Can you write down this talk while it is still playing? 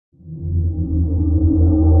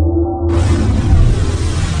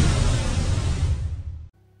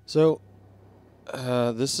So,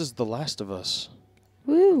 this is The Last of Us,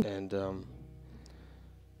 Woo. and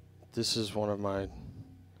this is one of my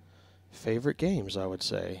favorite games, I would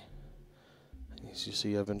say. As you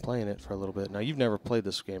see, I've been playing it for a little bit. Now, you've never played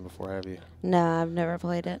this game before, have you? No, I've never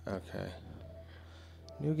played it. Okay.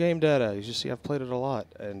 New game data. As you see, I've played it a lot,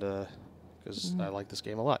 and because I like this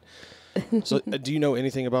game a lot. So, do you know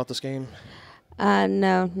anything about this game?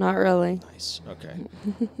 No, not really. Nice. Okay.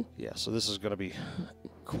 Yeah, so this is going to be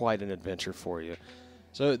quite an adventure for you.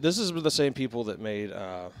 So this is the same people that made,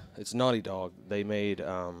 it's Naughty Dog. They made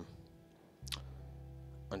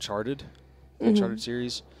Uncharted, the Uncharted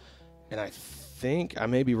series. And I think, I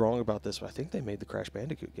may be wrong about this, but I think they made the Crash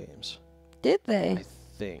Bandicoot games. Did they?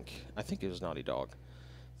 I think it was Naughty Dog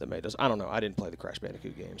that made those. I don't know. I didn't play the Crash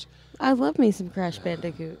Bandicoot games. I love me some Crash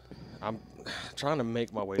Bandicoot. I'm trying to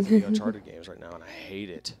make my way through the Uncharted games right now, and I hate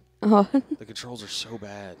it. Oh, The controls are so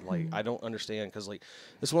bad. Like, I don't understand, because, like,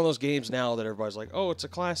 it's one of those games now that everybody's like, oh, it's a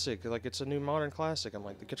classic. Like, it's a new modern classic. I'm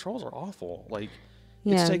like, the controls are awful. Like,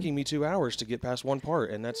 yeah. it's taking me 2 hours to get past one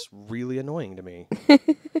part, and that's really annoying to me.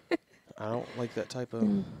 I don't like that type of...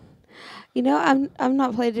 You know, I've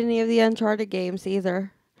not played any of the Uncharted games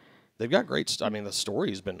either. They've got great... I mean, the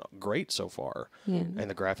story's been great so far. Yeah. And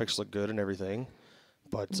the graphics look good and everything.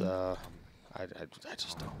 But, I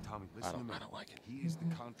just don't... Tommy, I listen to me. don't like it. He is the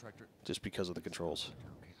contractor. Just because of the controls.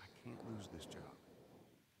 Okay, I can't lose this job.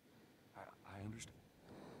 I understand.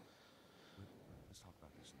 Let's talk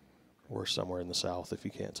about this in the morning, okay? Or somewhere in the South, if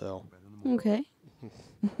you can't tell. Better in the morning. Okay.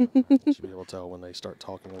 You should be able to tell when they start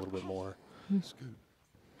talking a little bit more. Scoot.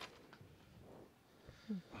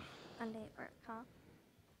 Monday at work, huh?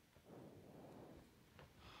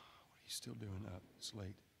 What are you still doing up? It's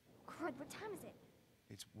late. Crud, what time is it?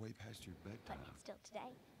 It's way past your But bedtime. it's still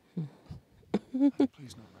today. Honey,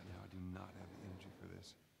 please know right now I do not have the energy for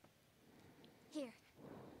this. Here,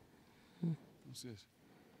 What's this?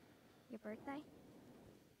 your birthday?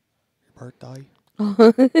 Your birthday? You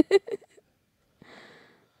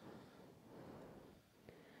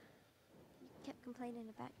kept complaining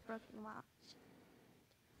about your broken watch.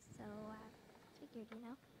 So, figured, you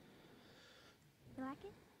know. You like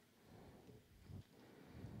it?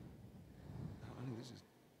 Honey, this is...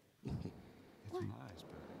 It's What? nice,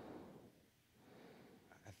 but...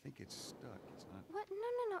 I think it's stuck. It's not... What?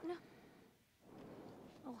 No.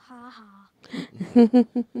 Oh, ha ha. Where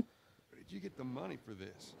did you get the money for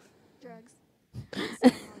this? Drugs.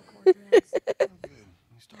 Some hardcore drugs. Oh, good.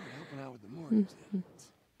 You started helping out with the mortgage then.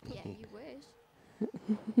 Yeah, you wish.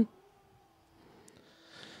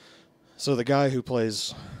 So the guy who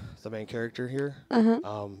plays the main character here,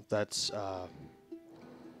 that's... oh,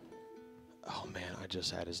 man, I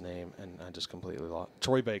just had his name, and I just completely lost.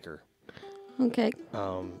 Troy Baker. Okay.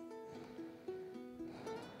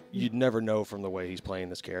 You'd never know from the way he's playing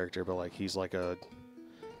this character, but, like, he's like a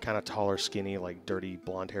kind of taller, skinny, like, dirty,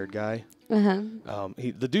 blonde-haired guy.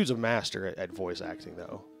 The dude's a master at voice acting,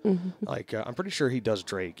 though. Like, I'm pretty sure he does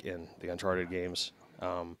Drake in the Uncharted games.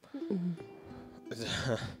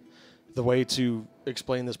 The way to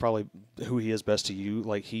explain this, probably who he is best to you,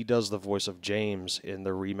 like, he does the voice of James in the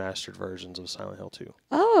remastered versions of Silent Hill 2.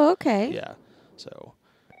 Oh, okay. Yeah, so,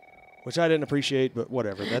 which I didn't appreciate, but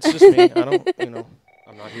whatever. That's just me. I don't,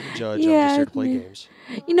 I'm not here to judge. I'm just here to play games.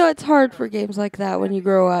 You know, it's hard for games like that when you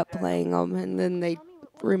grow up playing them and then they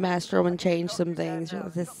remaster them and change some things. You're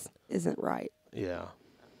like, this isn't right. Yeah.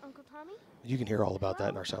 Uncle Tommy? You can hear all about that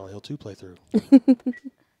in our Silent Hill 2 playthrough.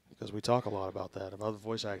 Because we talk a lot about that, about the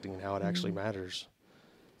voice acting and how it actually matters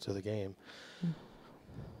to the game.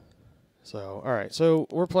 So, all right. So,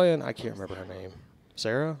 we're playing, I can't remember her name.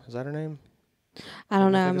 Sarah? Is that her name? I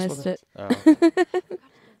don't know. I Think it's missed what it.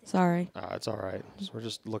 Sorry. It's all right. So we're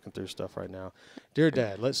just looking through stuff right now. Dear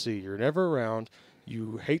Dad, let's see. You're never around.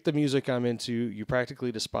 You hate the music I'm into. You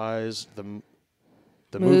practically despise the movies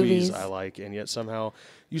Movies. I like, and yet somehow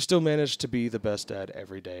you still manage to be the best dad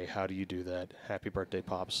every day. How do you do that? Happy birthday,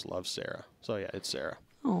 Pops. Love, Sarah. So, yeah, it's Sarah.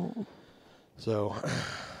 Oh. So,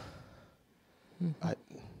 it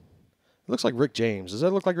looks like Rick James. Does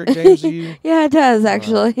that look like Rick James to you? Yeah, it does,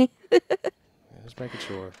 actually. Just making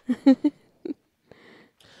sure.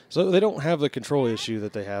 So they don't have the control issue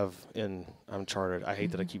that they have in Uncharted. I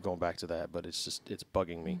hate that I keep going back to that, but it's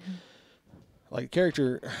bugging me. Like, the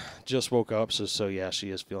character just woke up, so yeah, she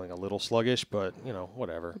is feeling a little sluggish, but,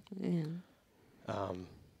 whatever. Yeah. Oh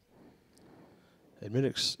my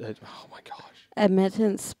gosh.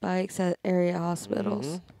 Admittance spikes at area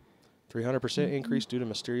hospitals. 300% increase due to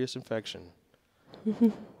mysterious infection.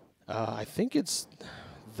 I think it's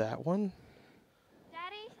that one.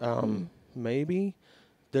 Daddy? Maybe.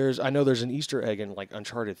 I know there's an Easter egg in, like,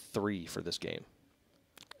 Uncharted 3 for this game.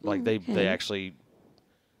 Like they actually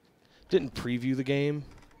didn't preview the game,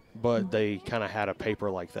 but they kind of had a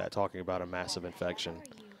paper like that talking about a massive infection.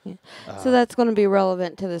 Yeah. So that's going to be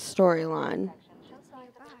relevant to the storyline.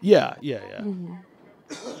 Yeah.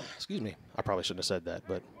 Excuse me. I probably shouldn't have said that,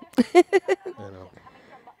 but you know.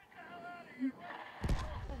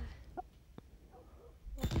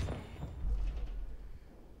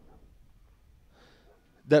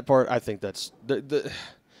 That part, I think that's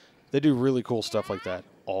they do really cool stuff like that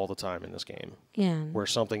all the time in this game. Yeah. Where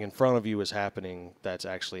something in front of you is happening that's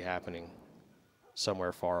actually happening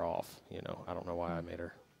somewhere far off. You know, I don't know why I made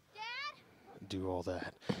her do all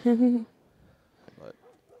that. But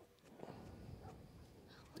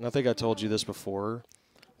and I think I told you this before,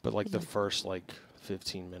 but like the first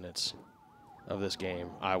 15 minutes of this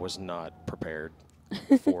game, I was not prepared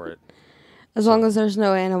for it. As long as there's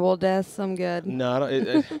no animal deaths, I'm good.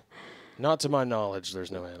 No, not to my knowledge,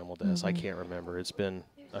 there's no animal deaths. I can't remember. It's been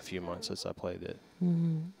a few months since I played it.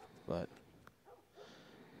 But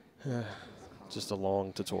just a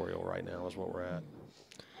long tutorial right now is what we're at.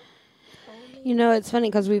 You know, it's funny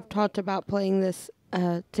because we've talked about playing this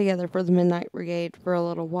together for the Midnight Brigade for a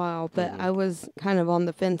little while, but I was kind of on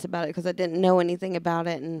the fence about it because I didn't know anything about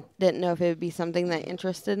it and didn't know if it would be something that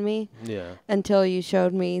interested me. Yeah. Until you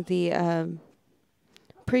showed me the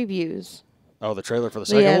previews. Oh, the trailer for the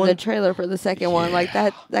second one? Yeah, the trailer for the second one. Like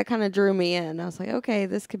that kind of drew me in. I was like, okay,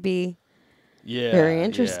 this could be very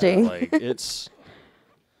interesting. Yeah, like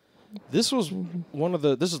this was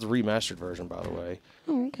this is the remastered version, by the way.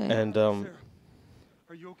 Oh, okay. And Are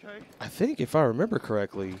you okay? I think if I remember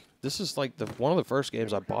correctly, this is like one of the first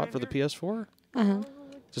games I bought for the PS4.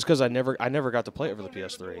 Just because I never got to play it for the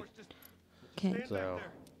PS3. Okay. So.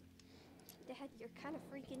 Dad, you're kind of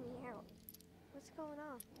freaking me out. What's going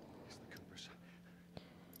on? It's the Coopers.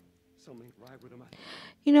 Something ain't right with them.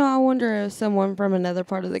 You know, I wonder if someone from another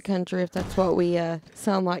part of the country, if that's what we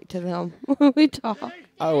sound like to them when we talk.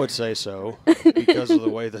 I would say so, because of the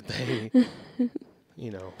way that they,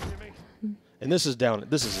 you know. And this is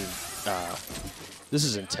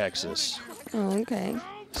in Texas. Oh, okay.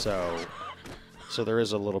 So there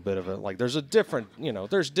is a little bit of a there's a different,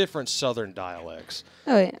 there's different Southern dialects.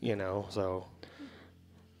 Oh yeah. So.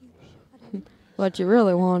 What you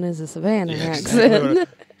really want is a Savannah accent. Exactly.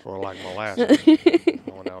 Sort of like molasses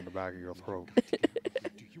going down the back of your throat. Do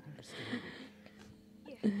you understand?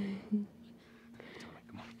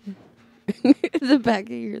 The back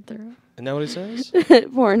of your throat. Isn't that what he says?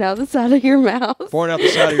 Pouring out the side of your mouth. Pouring out the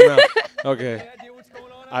side of your mouth. Okay.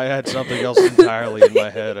 I had something else entirely in my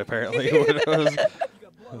head, apparently.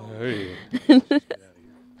 Hey.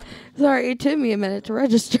 Sorry, it took me a minute to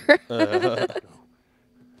register. Tell me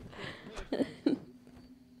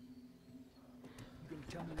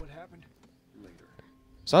what happened later.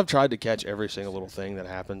 So I've tried to catch every single little thing that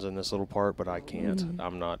happens in this little part, but I can't.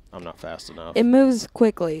 I'm not fast enough. It moves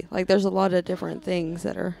quickly. Like there's a lot of different things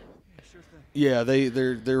that are. Yeah,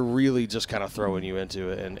 they're really just kind of throwing you into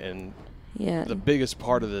it, and Yeah. the biggest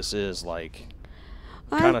part of this is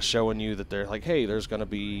kind of showing you that they're like, hey, there's gonna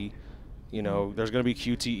be, there's gonna be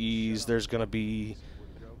QTEs, there's gonna be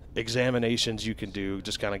examinations you can do,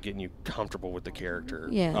 just kind of getting you comfortable with the character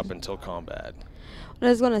up until combat. What I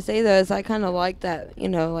was gonna say though is I kind of like that. You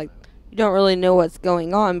don't really know what's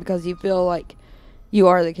going on because you feel like you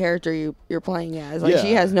are the character you're playing as. Like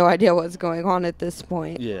she has no idea what's going on at this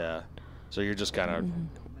point. Yeah. So you're just kind of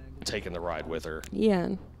taking the ride with her.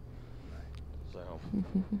 Yeah.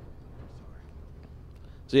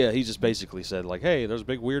 So yeah, he just basically said hey, there's a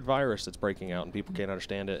big weird virus that's breaking out and people can't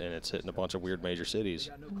understand it, and it's hitting a bunch of weird major cities.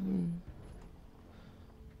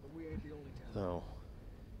 So.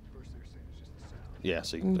 Yeah,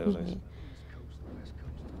 see,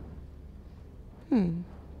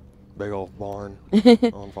 big old barn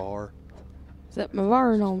on fire. Set my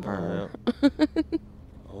barn on fire. Yeah.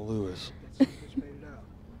 Oh, Lewis.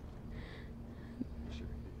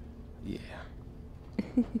 Yeah.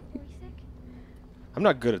 I'm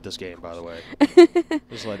not good at this game, by the way.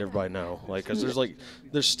 Just to let everybody know, because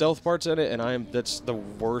there's stealth parts in it, and that's the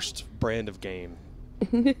worst brand of game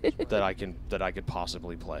that I could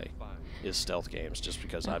possibly play is stealth games, just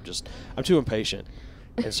because I'm too impatient,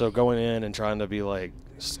 and so going in and trying to be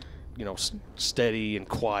steady and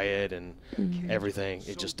quiet and everything,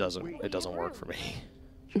 it just doesn't work for me.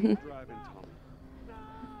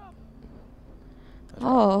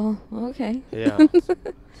 Oh, okay. Yeah.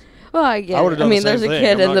 Well, I get it. I mean, there's a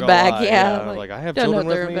kid in the back. Lie. Yeah. I have don't children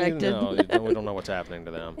know if with they're me. infected. No, we don't know what's happening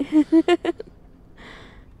to them.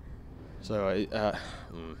 So I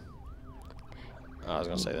was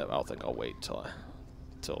gonna say that, but I think I'll wait till a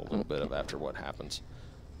little bit of after what happens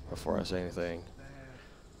before I say anything.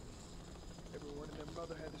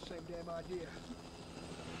 Same damn idea.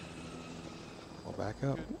 Well, back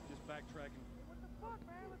up. Just backtracking.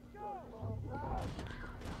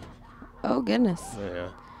 Oh, goodness. Yeah.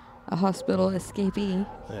 A hospital escapee.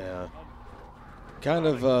 Yeah. Kind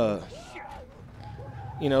of,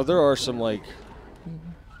 you know, there are some, like,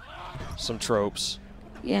 some tropes,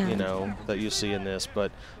 Yeah. you know, that you see in this,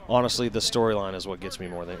 but honestly, the storyline is what gets me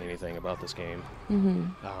more than anything about this game.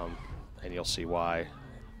 And you'll see why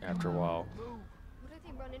after a while. What are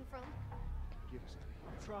they running from? Give us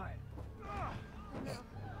a try it.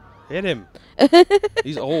 Hit him.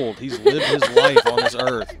 He's old. He's lived his life on this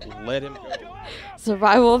earth. Let him go.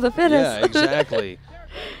 Survival of the fittest. Yeah, exactly.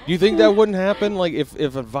 Do you think that wouldn't happen? Like, if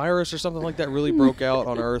a virus or something like that really broke out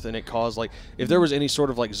on Earth and it caused, like, if there was any sort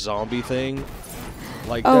of, like, zombie thing,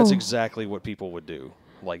 like, that's exactly what people would do.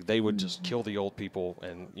 Like, they would just kill the old people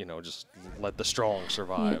and, you know, just let the strong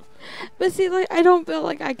survive. But see, like, I don't feel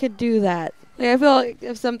like I could do that. Like, I feel like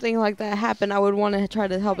if something like that happened, I would want to try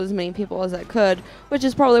to help as many people as I could, which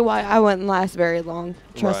is probably why I wouldn't last very long.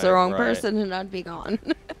 Trust the wrong person and I'd be gone.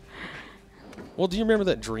 Well, do you remember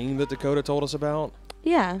that dream that Dakota told us about?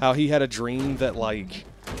 Yeah. How he had a dream that, like,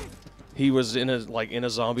 he was in a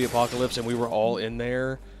zombie apocalypse and we were all in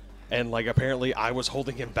there. And, like, apparently I was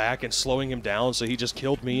holding him back and slowing him down, so he just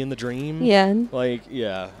killed me in the dream. Yeah. Like,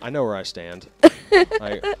 yeah, I know where I stand.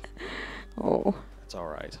 Oh. It's all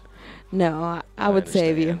right. No, I would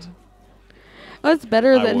save you. understand. Well, it's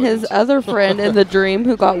better I than his wouldn't. other friend in the dream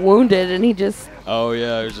who got wounded and he just... Oh,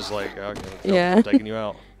 yeah, it was just like, okay, Yeah. I'm taking you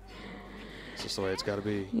out. It's just the way it's got to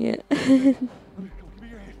be. Yeah.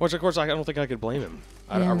 Which, of course, I don't think I could blame him.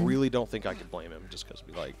 I Yeah. really don't think I could blame him just because,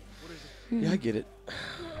 like, yeah, I get it.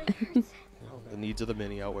 You know, the needs of the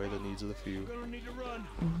many outweigh the needs of the few. Gonna need to run.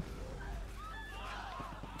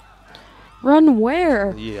 Run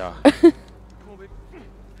where? Yeah, Come on, baby.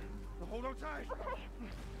 Hold on tight.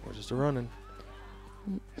 we're just running.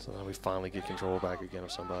 So now we finally get control back again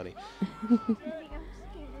of somebody. Daddy, I'm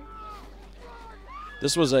scared.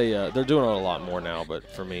 This was a, they're doing it a lot more now, but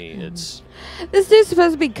for me, it's, This dude's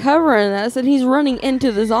supposed to be covering us and he's running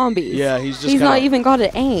into the zombies. yeah, he's just He's not kinda, even got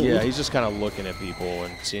it aimed. yeah, he's just kind of looking at people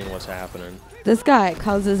and seeing what's happening. This guy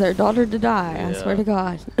causes their daughter to die, I Yeah. swear to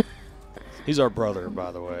God. He's our brother,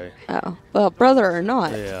 by the way. Oh. Well, brother or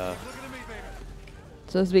not. Yeah.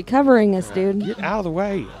 Supposed to be covering us, dude. Get out of the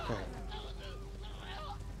way.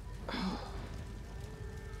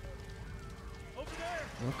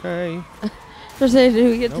 Okay. So say, do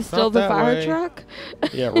we get to Nope, steal not the that fire way. truck?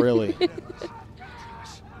 Yeah, really.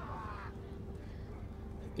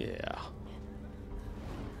 Yeah.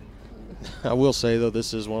 I will say, though,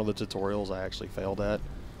 this is one of the tutorials I actually failed at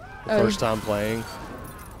the Oh. first time playing.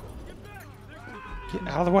 Get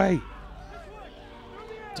out of the way.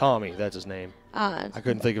 Tommy, that's his name. I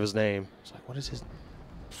couldn't think of his name. It's like, what is his...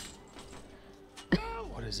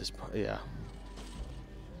 What is this? Yeah.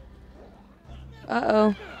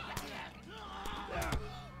 Uh-oh.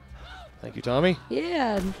 Thank you, Tommy.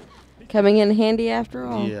 Yeah. Coming in handy after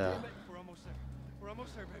all. Yeah. We're almost there. We're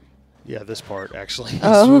almost there, baby. Yeah, this part, actually.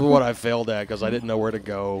 Oh. This is what I failed at because I didn't know where to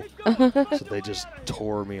go. So they just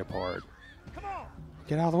tore me apart. Come on.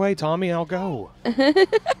 Get out of the way, Tommy. I'll go. Move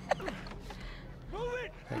it.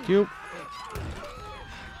 Thank you.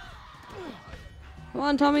 Come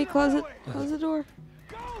on, Tommy, close it. Close the door.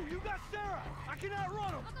 Go. You got Sarah. I can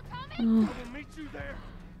outrun him. Oh. We'll meet you there.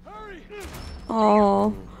 Hurry.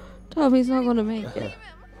 Oh. Tommy's not going to make it.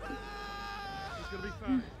 He's gonna be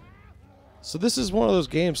fine. So this is one of those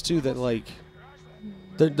games, too, that, like,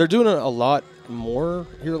 they're doing a lot more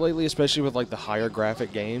here lately, especially with, like, the higher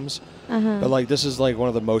graphic games. But, like, this is, like, one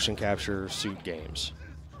of the motion capture suit games.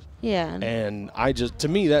 Yeah. And to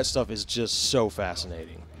me, that stuff is just so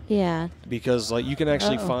fascinating. Yeah. Because, like, you can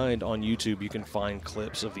actually Uh-oh. find on YouTube, you can find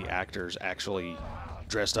clips of the actors actually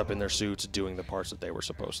dressed up in their suits doing the parts that they were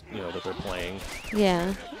supposed, you know, that they're playing.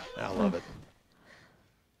 Yeah. I love it.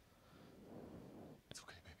 It's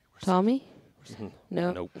okay, baby. Tommy?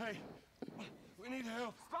 No. Nope. Hey, we need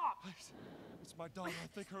help. Stop. Please. It's my daughter. I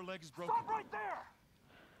think her leg is broken. Stop right there.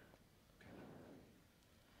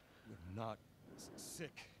 You're not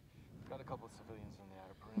sick. Got a couple of civilians on the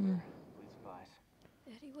outer perimeter. Please advise.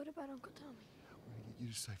 Daddy, what about Uncle Tommy? We're gonna get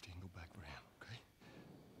you to safety and go back for him, okay?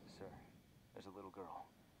 Sir, there's a little girl.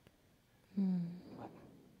 What?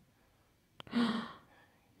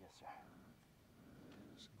 Yes, sir.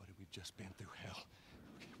 Somebody, we've just been through hell.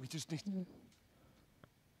 Okay, we just need.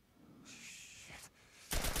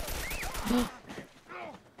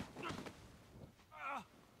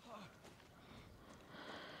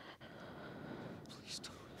 Please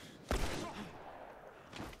don't.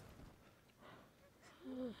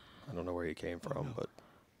 I don't know where he came from, but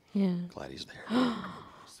Yeah. Glad he's there.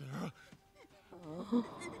 Sarah.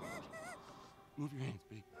 Move your hands,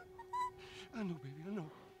 baby. I know, baby, I know.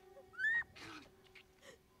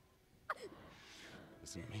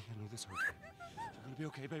 Listen to me. I know this hurts. You're gonna be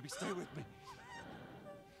okay, baby. Stay with me.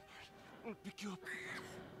 I'm gonna pick you up.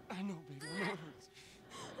 I know, baby. I know it hurts.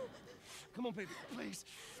 Come on, baby, please.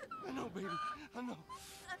 I know, baby. I know.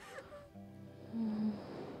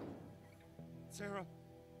 Sarah.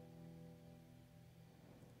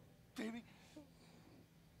 Baby.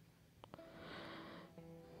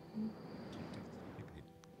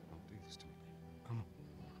 Don't do this to me, baby. Come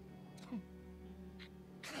on.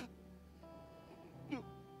 No. No.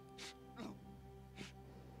 No.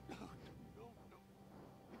 No. No.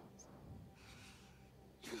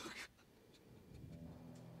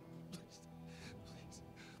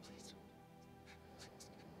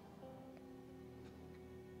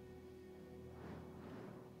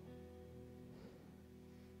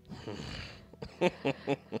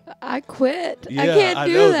 I quit. I Yeah, can't I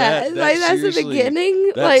do know that. that Like that's the seriously-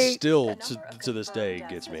 beginning. That Like still to this day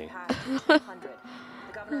gets me. The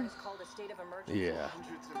governor has called a state of emergency. Yeah.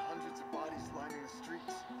 Hundreds and hundreds of bodies lining the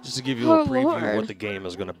streets. Just to give you a little Oh, preview of Lord. what the game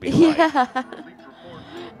is going to be like. yeah.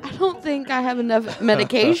 I don't think I have enough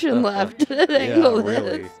medication left to handle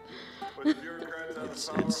really. this.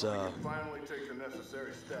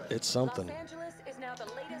 It's something. Los Angeles is now the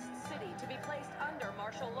latest city to be placed under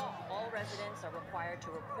martial law. All residents are required to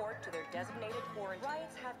report to their designated quarantine.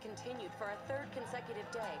 Riots have continued for a third consecutive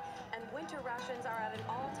day, and winter rations are at an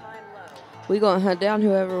all-time low. We gonna hunt down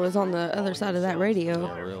whoever was on the other side of that radio.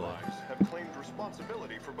 Yeah, really. Have claimed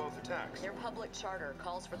responsibility for both attacks. Their public charter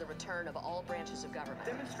calls for the return of all branches of government.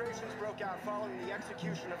 Demonstrations broke out following the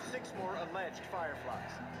execution of 6 more alleged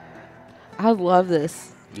Fireflies. I love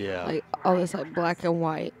this. Yeah. Like all this like black and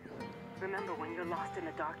white. Remember when you're lost in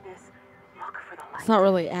the darkness? Look for the light. It's not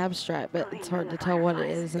really abstract, but it's hard to tell what it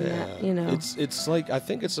is and that, you know. It's like I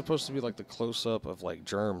think it's supposed to be like the close up of like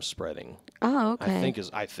germs spreading. Oh, okay.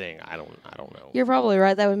 I don't know. You're probably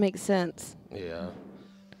right. That would make sense. Yeah.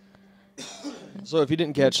 So if you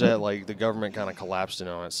didn't catch that, like the government kind of collapsed in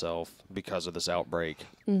on itself because of this outbreak,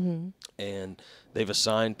 and they've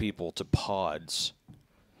assigned people to pods,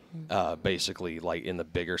 basically like in the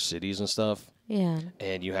bigger cities and stuff. Yeah.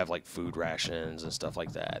 And you have like food rations and stuff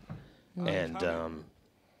like that. And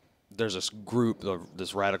there's this group,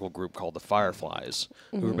 this radical group called the Fireflies,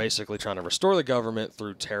 who are basically trying to restore the government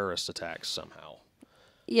through terrorist attacks somehow.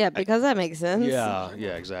 Yeah, because that makes sense. Yeah,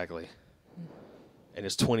 exactly. And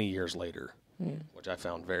it's 20 years later, which I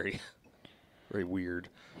found very, very weird.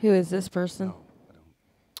 Who is this person?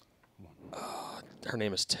 Her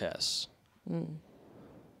name is Tess. Well,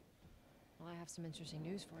 I have some interesting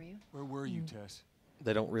news for you. Where were you, Tess?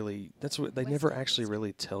 They don't really. That's what they never actually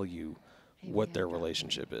really tell you what their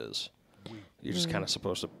relationship is. You're just kind of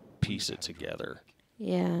supposed to piece it together.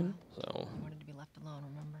 Yeah. So I wanted to be left alone,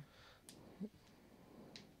 remember?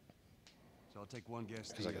 So I'll take one guess.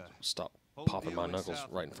 because I The, could stop whole popping deal my went knuckles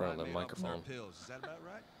south right in with front of the Brian Madoff and our microphone. pills. Is that about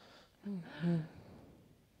right?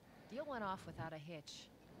 Deal went off without a hitch.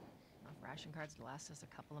 Enough ration cards to last us a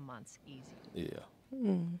couple of months, easy. Yeah.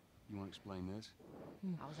 You want to explain this?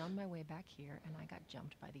 I was on my way back here, and I got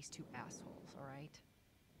jumped by these two assholes, all right?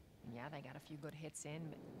 And yeah, they got a few good hits in,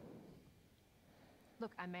 but...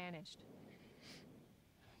 Look, I managed.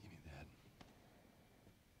 Give me that.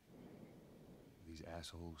 Are these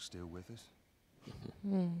assholes still with us?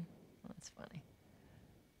 Well, that's funny.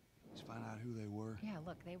 Let's find out who they were. Yeah,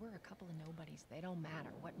 look, they were a couple of nobodies. They don't matter.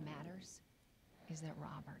 What matters is that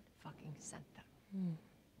Robert fucking sent them.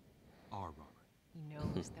 Our Robert. He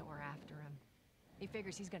knows that we're after him. He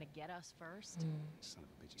figures he's gonna get us first. Son of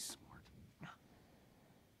a bitch, he's smart.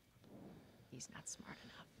 He's not smart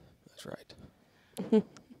enough. That's right.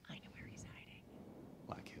 I know where he's hiding.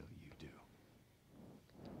 Like hell you do.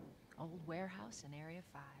 Old warehouse in Area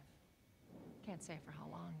 5. Can't say for how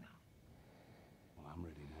long, though. Well, I'm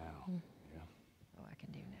ready now. Yeah. Oh, I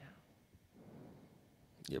can do now.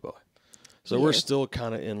 Yeah, boy. So we're still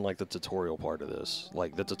kind of in like the tutorial part of this.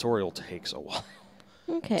 Like the tutorial takes a while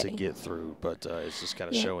Okay. to get through, but it's just kind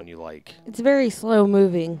of showing you like It's very slow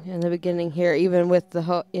moving in the beginning here, even with the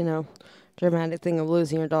whole, dramatic thing of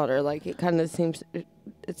losing your daughter. Like it kind of seems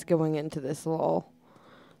it's going into this lull.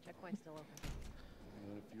 Checkpoint's still open.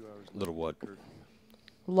 little what?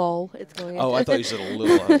 Lull. It's going. Oh, I thought you said a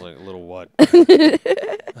little. I was like, a little what?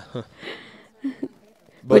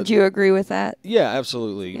 Would you agree with that? Yeah,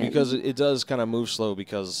 absolutely. Because it does kind of move slow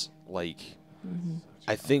because, like,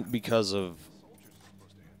 I think because of,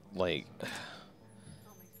 like,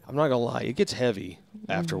 I'm not going to lie, it gets heavy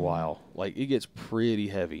after a while. Like, it gets pretty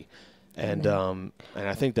heavy. And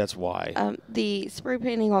I think that's why. The spray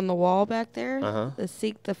painting on the wall back there, the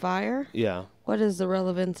Seek the Fire. Yeah. What is the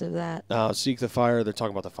relevance of that? Seek the Fire, they're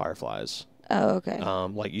talking about the fireflies. Oh, okay.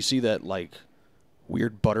 Like you see that like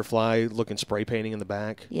weird butterfly looking spray painting in the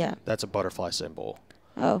back? Yeah. That's a butterfly symbol.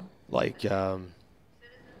 Oh. Like, you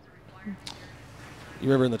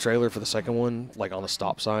remember in the trailer for the second one, like on the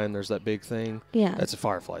stop sign, there's that big thing? Yeah. That's a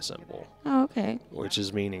firefly symbol. Oh, okay. Which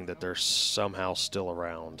is meaning that they're somehow still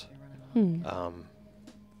around.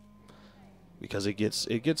 Because it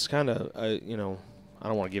gets kind of, you know, I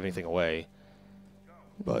don't want to give anything away,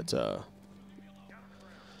 but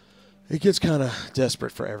it gets kind of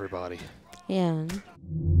desperate for everybody. Yeah.